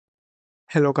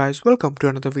Hello guys, welcome to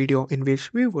another video in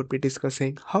which we would be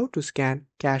discussing how to scan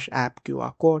Cash App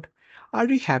QR code. Are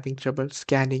you having trouble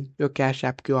scanning your Cash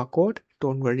App QR code?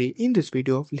 Don't worry, in this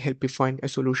video we'll help you find a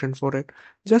solution for it.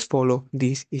 Just follow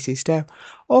these easy steps.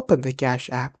 Open the Cash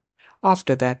App.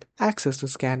 After that, access the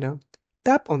scanner.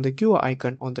 Tap on the QR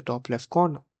icon on the top left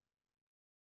corner.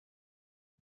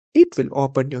 It will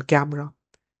open your camera.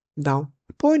 Now,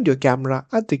 point your camera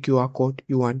at the QR code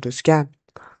you want to scan.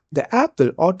 The app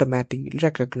will automatically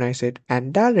recognize it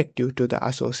and direct you to the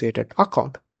associated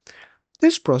account.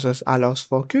 This process allows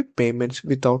for quick payments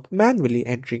without manually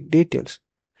entering details.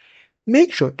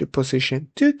 Make sure to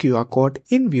position the QR code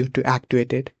in view to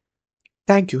activate it.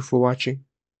 Thank you for watching.